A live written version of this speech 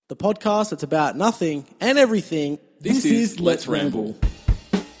the podcast that's about nothing and everything. This is Let's Ramble.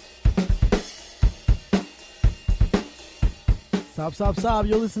 Sup.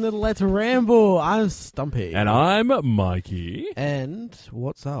 You're listening to Let's Ramble. I'm Stumpy. And I'm Mikey. And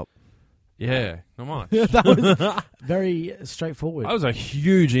what's up? Yeah, not much. That was very straightforward. That was a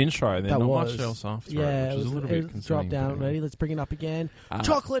huge intro, and then That not was. much else after Yeah, it, which is a little it bit was concerning. dropped down. but- Ready? Let's bring it up again.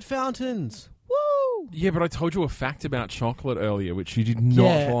 Chocolate fountains. Woo! Yeah, but I told you a fact about chocolate earlier, which you did not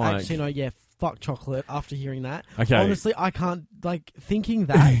Yeah, like. actually, no, yeah. Fuck chocolate after hearing that. Okay. Honestly, I can't, thinking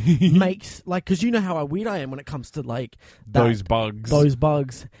that makes, because you know how weird I am when it comes to, that, Those bugs. Those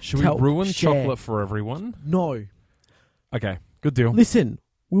bugs. Should we ruin share. chocolate for everyone? No. Okay, good deal. Listen,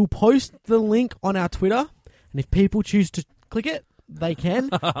 we'll post the link on our Twitter, and if people choose to click it, they can.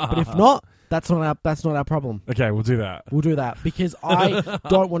 But if not, that's not our problem. Okay, we'll do that. We'll do that because I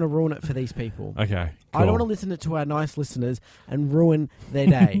don't want to ruin it for these people. Okay, I don't cool. want to listen to our nice listeners and ruin their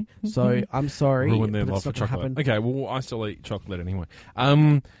day. So I'm sorry. Ruin their but love it's for not gonna chocolate. happen. Okay, well, I still eat chocolate anyway.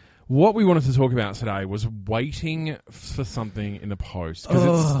 What we wanted to talk about today was waiting for something in the post, because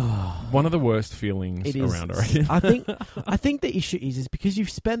it's one of the worst feelings It is. around, I reckon. I think the issue is because you've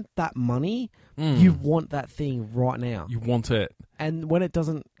spent that money, you want that thing right now. You want it. And when it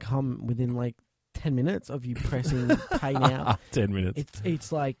doesn't come within 10 minutes of you pressing pay now, 10 minutes.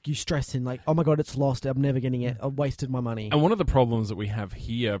 it's like you stressing oh my god, it's lost, I'm never getting it, I've wasted my money. And one of the problems that we have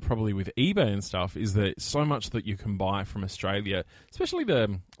here, probably with eBay and stuff, is that so much that you can buy from Australia, especially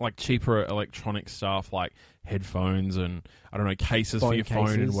the cheaper electronic stuff like headphones and, I don't know, cases for your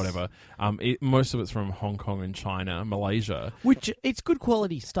phone and whatever. Most of it's from Hong Kong and China, Malaysia. Which, it's good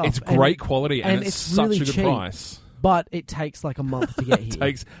quality stuff. It's great quality and it's such really a good cheap, price. But it takes a month to get here. It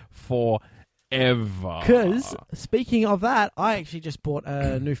takes forever. Because, speaking of that, I actually just bought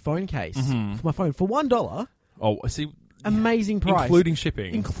a new phone case for my phone for $1. Oh, see, Amazing price. including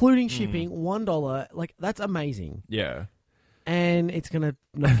shipping. Including shipping, $1. That's amazing. Yeah. And it's going to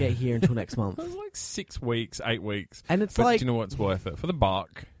not get here until next month. It was 6 weeks, 8 weeks. And it's But do you know what's worth it? For the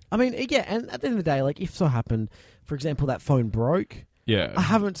buck. I mean, yeah, and at the end of the day, if so happened, for example, that phone broke, Yeah. I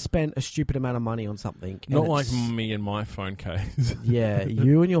haven't spent a stupid amount of money on something. and Not like it's- me and my phone case. Yeah,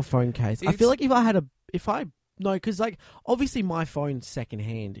 you and your phone case. I It's- feel like because obviously my phone's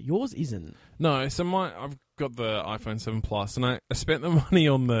secondhand. Yours isn't. No, so I've got the iPhone 7 Plus, and I spent the money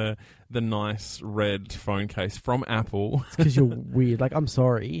on the nice red phone case from Apple. It's because you're weird. I'm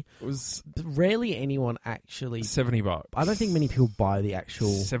sorry. It was Rarely anyone actually. $70. I don't think many people buy the actual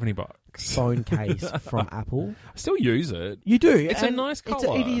 $70. phone case from Apple. I still use it. You do. It's a and nice It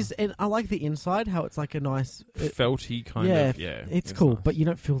colour. is, and I like the inside. How it's like a nice. Felty kind yeah, of. Yeah, it's cool, nice. but you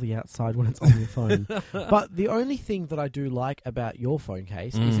don't feel the outside when it's on your phone. But the only thing that I do like about your phone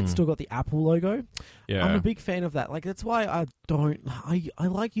case is it's still got the Apple logo. Yeah. I'm a big fan of that. That's why I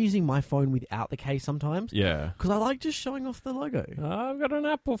like using my phone without the case sometimes. Yeah. Because I like just showing off the logo. I've got an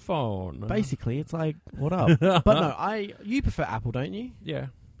Apple phone. Basically, it's what up? But no, you prefer Apple, don't you? Yeah.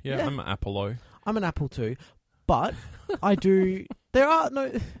 Yeah, Yeah. I'm an Apple-o. I'm an Apple too. But I do... There are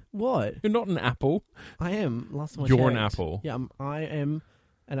no... What? You're not an Apple. I am. Last time I You're an checked. Apple. Yeah, I am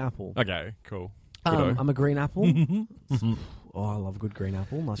an apple. Okay, cool. Good-o. I'm a green apple. Oh, I love a good green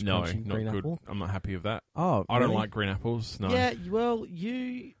apple. Nice No, crunchy not green good. apple. I'm not happy with that. Oh, I don't really? like green apples. No. Yeah, well,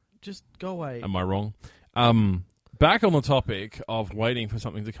 you just go away. Am I wrong? Back on the topic of waiting for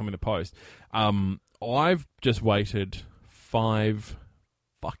something to come in the post. I've just waited 5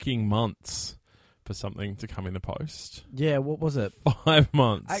 fucking months for something to come in the post. Yeah, what was it? 5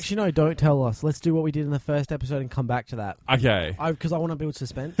 months. Actually, no, don't tell us. Let's do what we did in the first episode and come back to that. Okay. Because I want to build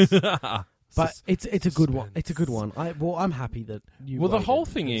suspense. But it's a good one. It's a good one. I'm happy that you. Well, the waited whole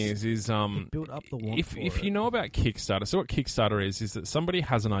thing because is it built up the want if for if it. you know about Kickstarter, so what Kickstarter is that somebody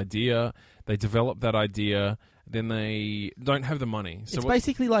has an idea, they develop that idea, then they don't have the money. So it's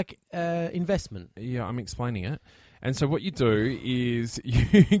basically like investment. Yeah, I'm explaining it. And so what you do is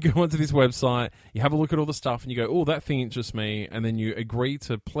you go onto this website, you have a look at all the stuff, and you go, oh, that thing interests me, and then you agree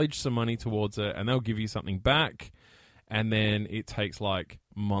to pledge some money towards it, and they'll give you something back, and then it takes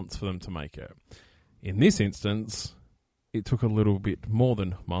months for them to make it. In this instance, it took a little bit more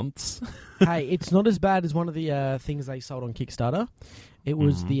than months. Hey, it's not as bad as one of the things they sold on Kickstarter. It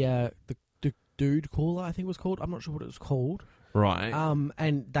was the Dude Cooler, I think it was called. I'm not sure what it was called. Right.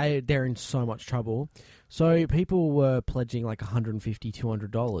 And they're in so much trouble. So people were pledging $150,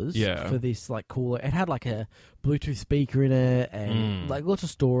 $200 for this cooler. It had a Bluetooth speaker in it and lots of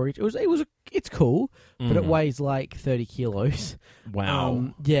storage. It's cool, but it weighs 30 kilos.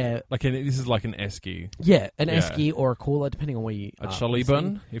 Wow. Yeah. This is like an esky. Yeah, an esky or a cooler, depending on where you A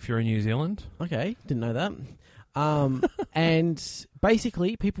Cholibun, if you're in New Zealand. Okay, didn't know that. And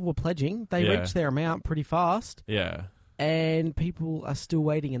basically, people were pledging. They reached their amount pretty fast. Yeah. And people are still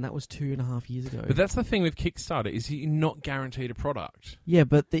waiting, and that was 2.5 years ago. But that's the thing with Kickstarter, is you're not guaranteed a product. Yeah,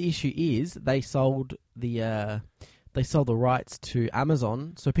 but the issue is they sold the rights to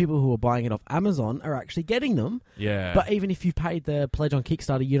Amazon, so people who are buying it off Amazon are actually getting them. Yeah. But even if you paid the pledge on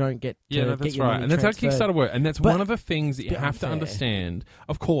Kickstarter, you don't get to that's get your right. money And that's how transferred. Kickstarter works. And that's one of the things that you have unfair. to understand.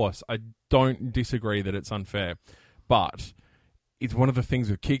 Of course, I don't disagree that it's unfair, but it's one of the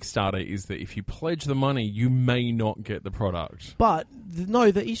things with Kickstarter is that if you pledge the money, you may not get the product. But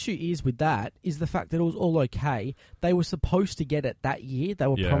the issue is with that is the fact that it was all okay. They were supposed to get it that year. They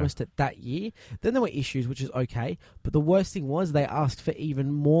were promised it that year. Then there were issues, which is okay. But the worst thing was they asked for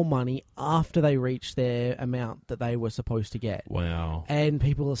even more money after they reached their amount that they were supposed to get. Wow. And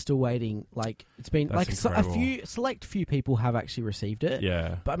people are still waiting. Like, it's been That's a incredible. select few people have actually received it.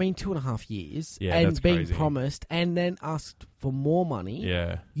 Yeah. But I mean, 2.5 years Yeah, that's and being crazy. promised and then asked for more money.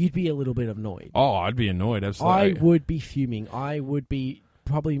 Yeah. You'd be a little bit annoyed. Oh, I'd be annoyed, absolutely. I would be fuming. I would be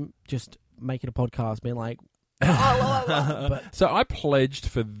probably just making a podcast being like, but So I pledged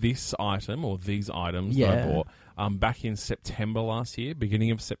for this item or these items that I Yeah. bought back in September last year, beginning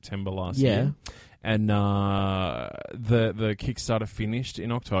of September last year. And the Kickstarter finished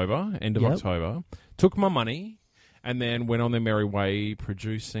in October, end of Yep. October. Took my money and then went on their merry way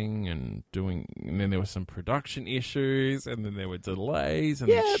producing and doing. And then there were some production issues, and then there were delays and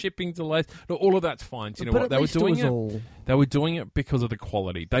Yeah. shipping delays. No, all of that's fine. Do you know but what? at They were least doing it was all. They were doing it because of the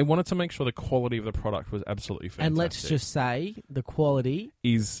quality. They wanted to make sure the quality of the product was absolutely fantastic. And let's just say the quality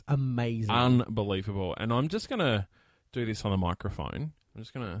is amazing. unbelievable. And I'm just gonna do this on the microphone. I'm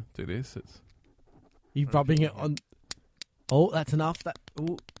just gonna do this. It's You're rubbing it on. Oh, that's enough.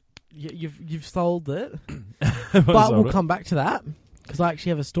 You've sold it. But we'll come back to that because I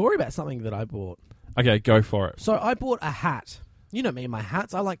actually have a story about something that I bought. Okay, go for it. So I bought a hat. You know me and my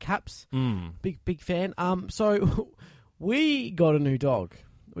hats. I like caps. Big fan. So we got a new dog.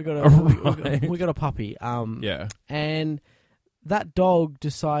 We got a puppy. Yeah. And that dog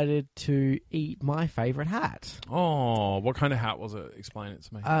decided to eat my favorite hat. Oh, what kind of hat was it? Explain it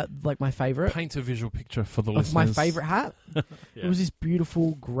to me. Like my favorite. Paint a visual picture for the Of listeners. my favorite hat. Yeah. It was this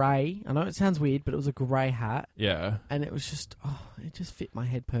beautiful grey. I know it sounds weird, but it was a grey hat. Yeah. And it was just, it just fit my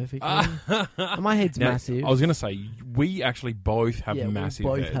head perfectly. And my head's Now, massive. I was going to say, we actually both have massive we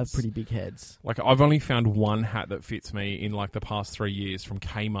both heads. have pretty big heads. Like, I've only found one hat that fits me in, like, the past 3 years from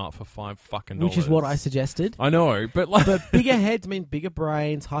Kmart for $5 fucking. Which is what I suggested. I know, but like... But bigger heads mean bigger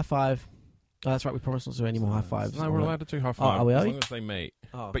brains. High five. Oh, that's right, we promised not to do any more high fives. No, we're allowed to do high five are we? as long as they meet.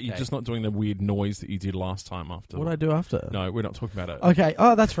 Oh, But you're okay. just not doing the weird noise that you did last time after. What did I do after? No, we're not talking about it. Okay.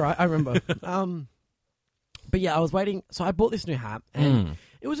 Oh, that's right. I remember. But yeah, I was waiting. So I bought this new hat, and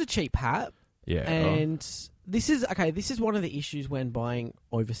it was a cheap hat. Yeah. And this is one of the issues when buying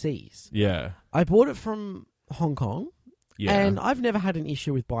overseas. Yeah. I bought it from Hong Kong, Yeah. and I've never had an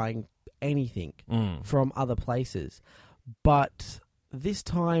issue with buying anything from other places. But this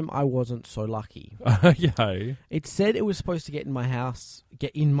time I wasn't so lucky. Yeah. It said it was supposed to get to my house,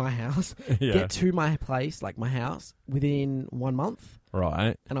 get to my place, like my house, within 1 month.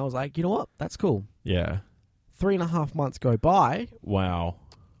 Right. And I was like, you know what? That's cool. Yeah. 3.5 months go by. Wow.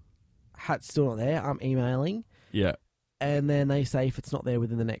 Hat's still not there. I'm emailing. Yeah. And then they say if it's not there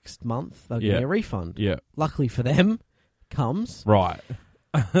within the next month, they'll give me a refund. Yeah. Luckily for them, comes. Right.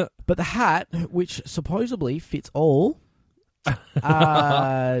 But the hat, which supposedly fits all,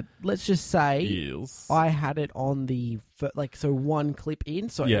 let's just say Yes. I had it on so one clip in,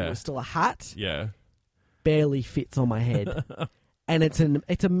 so it was still a hat. Yeah. Barely fits on my head. And it's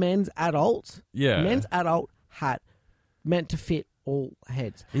a men's adult. Yeah. Men's adult hat meant to fit all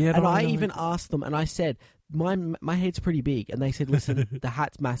heads. Yeah, and no, I no. even asked them, and I said, my head's pretty big. And they said, listen, the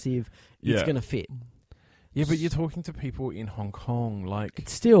hat's massive. It's Yeah. going to fit. Yeah, but you're talking to people in Hong Kong, like...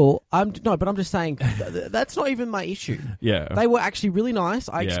 It's still, I'm just saying, that's not even my issue. Yeah. They were actually really nice.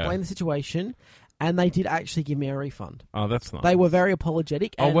 I Yeah. explained the situation, and they did actually give me a refund. Oh, that's nice. They were very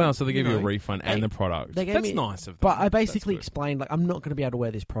apologetic. Oh, and, wow, so they gave you a know, refund and the product. they gave That's me- nice of them. But I basically That's good. explained, like, I'm not going to be able to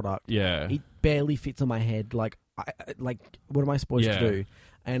wear this product. Yeah. It barely fits on my head. Like, what am I supposed to do?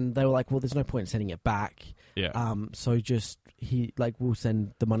 And they were like, well, there's no point in sending it back. Yeah. So just, we'll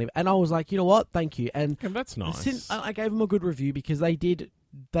send the money. And I was like, you know what? Thank you. And Yeah, that's nice. since I gave them a good review because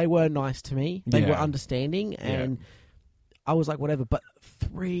they were nice to me. They were Yeah. understanding. And I was like, whatever. But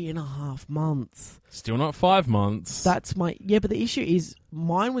 3.5 months. Still not 5 months. That's but the issue is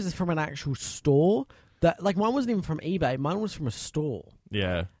mine was from an actual store. Mine wasn't even from eBay. Mine was from a store.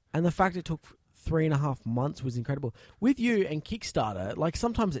 Yeah. And the fact it took 3.5 months was incredible. With you and Kickstarter, like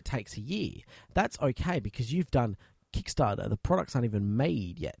sometimes it takes a year. That's okay because you've done Kickstarter. The products aren't even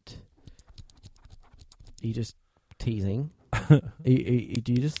made yet. Are you just teasing? Do you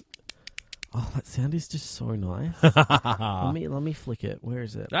just... Oh, that sound is just so nice. let me flick it. Where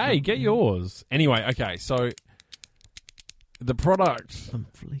is it? Hey, get yours. Anyway, okay, so the product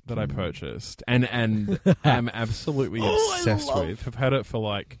that I purchased and am absolutely obsessed with. I've had it for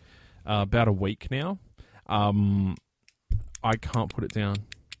like about a week now. I can't put it down.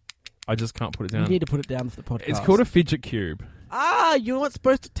 I just can't put it down. You need to put it down for the podcast. It's called a fidget cube. Ah, you're not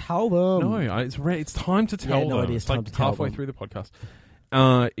supposed to tell them. No, it's time to tell them. It is time to tell halfway them. through the podcast.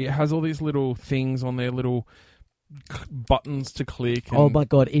 It has all these little things on there, little buttons to click. And oh my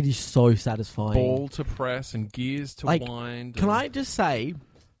god, it is so satisfying. Ball to press and gears to wind. Can I just say,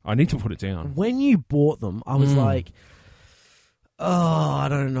 I need to put it down. When you bought them, I was like, oh, I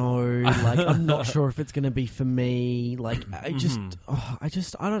don't know. Like, I'm not sure if it's going to be for me. Like, I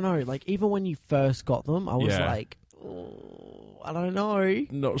don't know. Like, even when you first got them, I was like, oh, I don't know.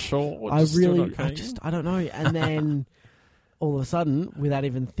 Not sure. I don't know. And then all of a sudden, without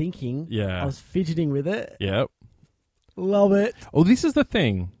even thinking, I was fidgeting with it. Yep. Love it. Oh, this is the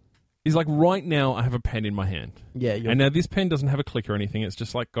thing. Is like right now I have a pen in my hand. Yeah. And now this pen doesn't have a click or anything. It's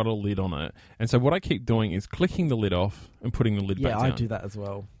just like got a lid on it. And so what I keep doing is clicking the lid off and putting the lid back down. Yeah, I do that as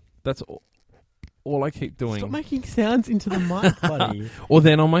well. That's all I keep doing. Stop making sounds into the mic, buddy. Or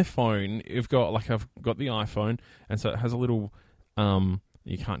then on my phone, I've got the iPhone, and so it has a little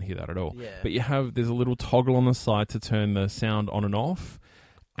you can't hear that at all. Yeah. But there's a little toggle on the side to turn the sound on and off.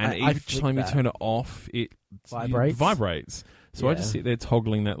 And each time you turn it off, it vibrates. So I just sit there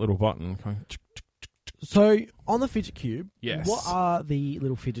toggling that little button. So on the fidget cube, yes. What are the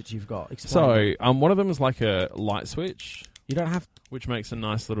little fidgets you've got? Explain. So one of them is like a light switch. You don't have, which makes a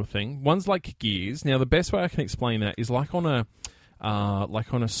nice little thing. One's like gears. Now the best way I can explain that is like on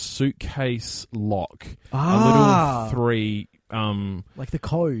a suitcase lock. A little 3. Like the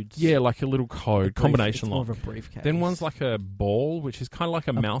codes. Yeah, like a little code combination lock. More of a briefcase. Then one's like a ball, which is kind of like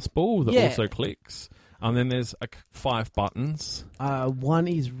a mouse ball that also clicks. And then there's 5 buttons. One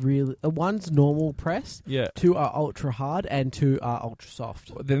is one's normal press. Yeah. 2 are ultra hard and 2 are ultra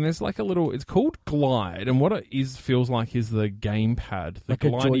soft. Then there's like a little. It's called Glide, and what it feels like is the gamepad, the like a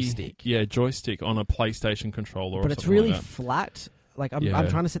joystick. Yeah, joystick on a PlayStation controller. But it's really flat. Like I'm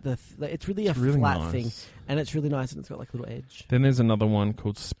trying to set it's really a flat nice thing, and it's really nice, and it's got like a little edge. Then there's another one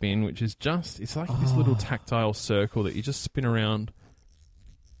called Spin, which is it's like this little tactile circle that you just spin around.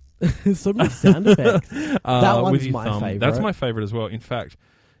 So many sound effects. That one's my favorite. That's my favorite as well. In fact,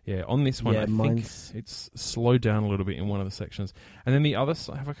 on this one, I think it's slowed down a little bit in one of the sections. And then the other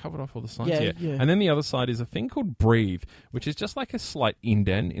side, have I covered off all the sides? Yeah. And then the other side is a thing called Breathe, which is just like a slight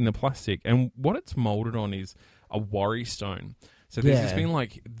indent in the plastic. And what it's molded on is a worry stone. So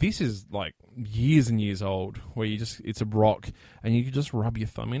this is like years and years old, where it's a rock, and you can just rub your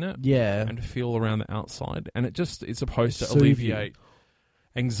thumb in it, and feel around the outside, and it's supposed to alleviate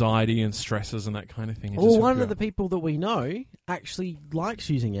anxiety and stresses and that kind of thing. Well, one of the people that we know actually likes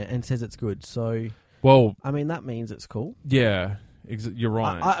using it and says it's good. So, I mean, that means it's cool. Yeah, you're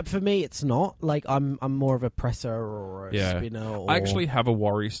right. For me, it's not. Like, I'm more of a presser or a spinner. I actually have a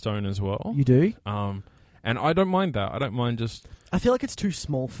worry stone as well. You do? And I don't mind that. I don't mind just... I feel like it's too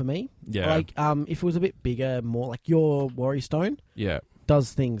small for me. Yeah. Like, if it was a bit bigger, more like your worry stone. Yeah.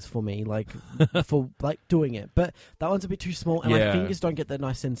 Does things for me, like for like doing it, but that one's a bit too small, and my fingers don't get the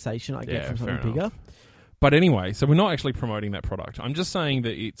nice sensation I get from something bigger. But anyway, so we're not actually promoting that product. I'm just saying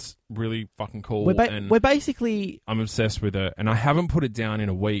that it's really fucking cool. We're basically... I'm obsessed with it, and I haven't put it down in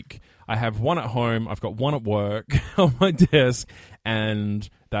a week. I have one at home, I've got one at work on my desk, and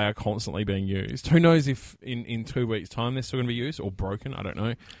they are constantly being used. Who knows if in 2 weeks' time they're still going to be used or broken? I don't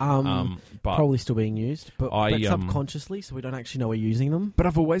know. But probably still being used, but subconsciously, so we don't actually know we're using them. But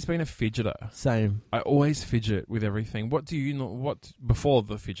I've always been a fidgeter. Same. I always fidget with everything. What do you know? What before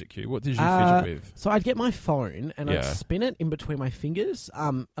the fidget cube? What did you fidget with? So I'd get my phone and I'd spin it in between my fingers.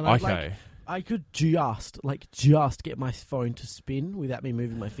 And I could just get my phone to spin without me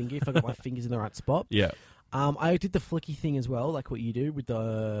moving my finger if I got my fingers in the right spot. Yeah. I did the flicky thing as well, like what you do with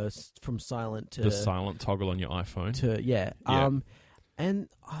the from silent to... The silent toggle on your iPhone. And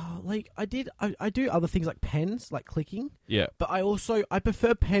I do other things like pens, like clicking. Yeah. But I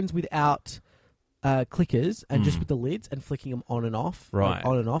prefer pens without clickers and just with the lids and flicking them on and off. Right. Like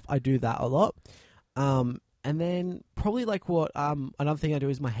on and off. I do that a lot. And then probably like what another thing I do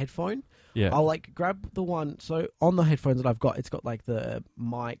is my headphone. Yeah. I'll like grab the one. So on the headphones that I've got, it's got like the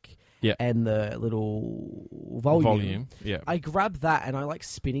mic and the little volume. Yeah. I grab that and I like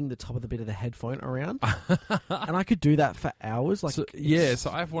spinning the top of the bit of the headphone around. And I could do that for hours. Like so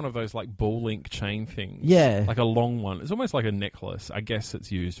I have one of those like ball link chain things. Yeah. Like a long one. It's almost like a necklace. I guess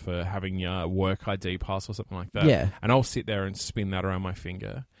it's used for having your work ID pass or something like that. Yeah. And I'll sit there and spin that around my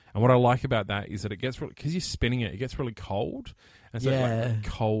finger. And what I like about that is that it gets really, because you're spinning it gets really cold. And so like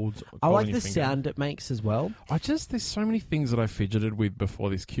cold. I like the sound it makes as well. There's so many things that I fidgeted with before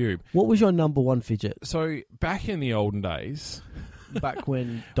this cube. What was your number one fidget? So back in the olden days, back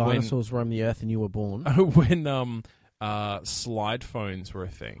when dinosaurs roamed the earth and you were born, when slide phones were a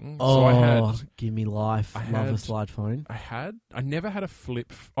thing. Oh, so I had, give me life. Love a slide phone. I never had a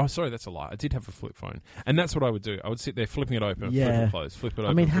flip. Oh, sorry, that's a lie. I did have a flip phone, and that's what I would do. I would sit there flipping it open, flip it close, flip it open.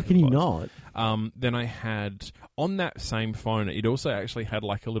 I mean, how can you not? Then I had on that same phone. It also actually had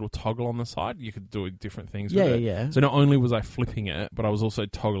like a little toggle on the side. You could do different things with it. Yeah. So not only was I flipping it, but I was also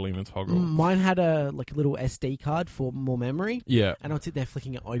toggling the toggle. Mine had a little SD card for more memory. Yeah, and I'd sit there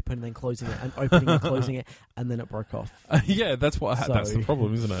flicking it open, and then closing it, and opening and closing it, and then it broke off. Yeah, that's what. That's the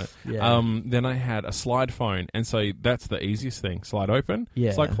problem, isn't it? Yeah. Then I had a slide phone, and so that's the easiest thing: slide open,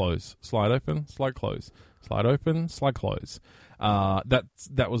 slide close, slide open, slide close, slide open, slide close.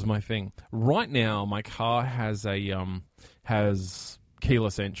 That was my thing. Right now, my car has has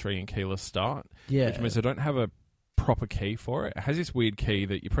keyless entry and keyless start. Yeah, which means I don't have a proper key for it. It has this weird key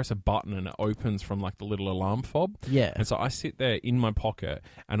that you press a button and it opens from like the little alarm fob. Yeah, and so I sit there in my pocket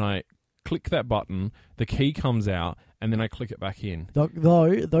and I click that button, the key comes out, and then I click it back in.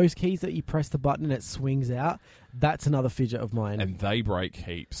 Though those keys that you press the button and it swings out, that's another fidget of mine. And they break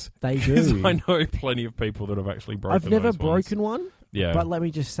heaps. They do. Because I know plenty of people that have actually broken I've never those broken ones. one. Yeah. But let me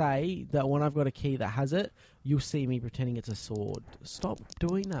just say that when I've got a key that has it, you'll see me pretending it's a sword. Stop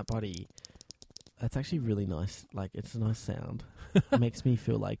doing that, buddy. That's actually really nice. Like, it's a nice sound. It makes me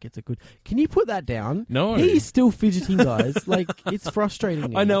feel like it's a good... Can you put that down? No. He's still fidgeting, guys. Like, it's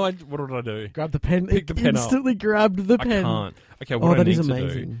frustrating me. I know. What did I do? Grab the pen. Pick the pen up. Instantly grabbed the pen. I can't. Okay, what I need to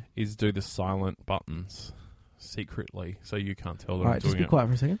amazing. do is do the silent buttons secretly, so you can't tell that All right, I'm doing just be it. quiet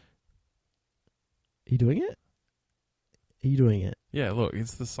for a second. Are you doing it? Are you doing it? Yeah, look,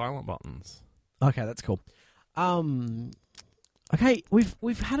 it's the silent buttons. Okay, that's cool. Okay,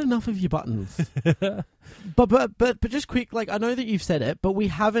 we've had enough of your buttons. but just quick, like, I know that you've said it, but we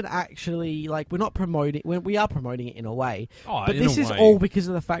haven't actually, like, we're not promoting. We are promoting it in a way, but this is all because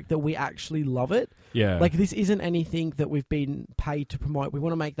of the fact that we actually love it. Yeah, like, this isn't anything that we've been paid to promote. We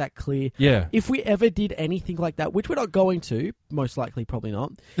want to make that clear. Yeah, if we ever did anything like that, which we're not going to, most likely, probably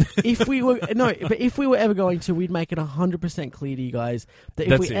not. If we were but if we were ever going to, we'd make it 100% clear to you guys that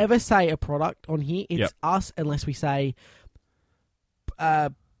if we ever say a product on here, it's us, unless we say.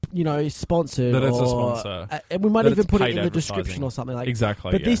 Sponsored. That it's a sponsor. And we might even put it in the description or something like that.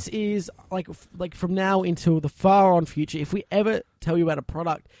 Exactly. But this is like from now until the far on future, if we ever tell you about a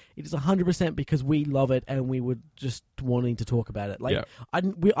product, it is 100% because we love it and we were just wanting to talk about it. Like,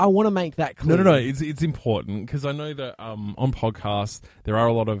 I want to make that clear. No. It's important because I know that on podcasts there are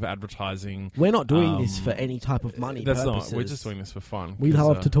a lot of advertising. We're not doing this for any type of money. That's purposes. not. We're just doing this for fun. We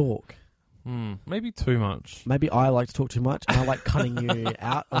love to talk. Maybe too much. Maybe I like to talk too much, and I like cutting you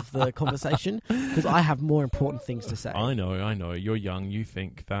out of the conversation because I have more important things to say. I know. You're young. You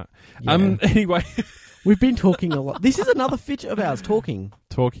think that. Yeah. Anyway, we've been talking a lot. This is another fidget of ours. Talking.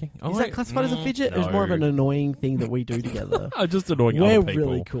 Is that classified as a fidget? No. Or is more of an annoying thing that we do together? Just annoying We're other people.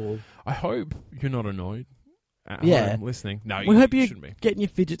 really cool. I hope you're not annoyed. I'm listening. No, we hope shouldn't be. Getting your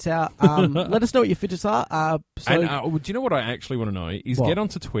fidgets out. Let us know what your fidgets are. Do you know what I actually want to know? Is get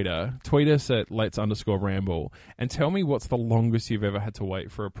onto Twitter, tweet us at _ramble, and tell me what's the longest you've ever had to wait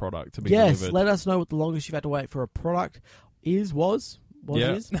for a product to be delivered. Yes, let us know what the longest you've had to wait for a product is. But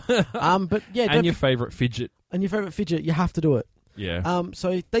yeah, and your favourite fidget. And your favourite fidget, you have to do it. Yeah.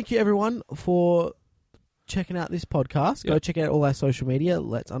 So thank you everyone for checking out this podcast. Go check out all our social media.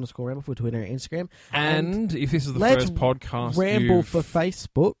 Let's _ramble for Twitter and Instagram. And if this is the first podcast ramble for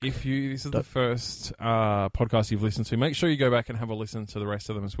Facebook. If this is the first podcast you've listened to, make sure you go back and have a listen to the rest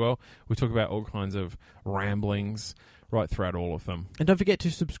of them as well. We talk about all kinds of ramblings right throughout all of them. And don't forget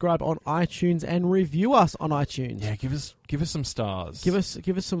to subscribe on iTunes and review us on iTunes. Yeah, give us some stars. Give us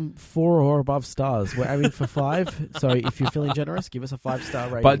some 4 or above stars. We're aiming for 5. So if you're feeling generous, give us a 5-star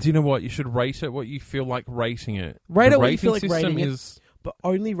rating. But do you know what? You should rate it what you feel like rating it. Rate it what you feel like rating it. But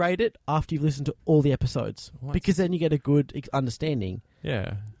only rate it after you've listened to all the episodes. What? Because then you get a good understanding.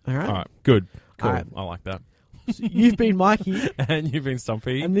 Yeah. All right. Good. Cool. All right. I like that. So you've been Mikey. And you've been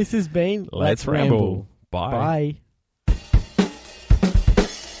Stumpy. And this has been Let's Ramble. Bye. Bye.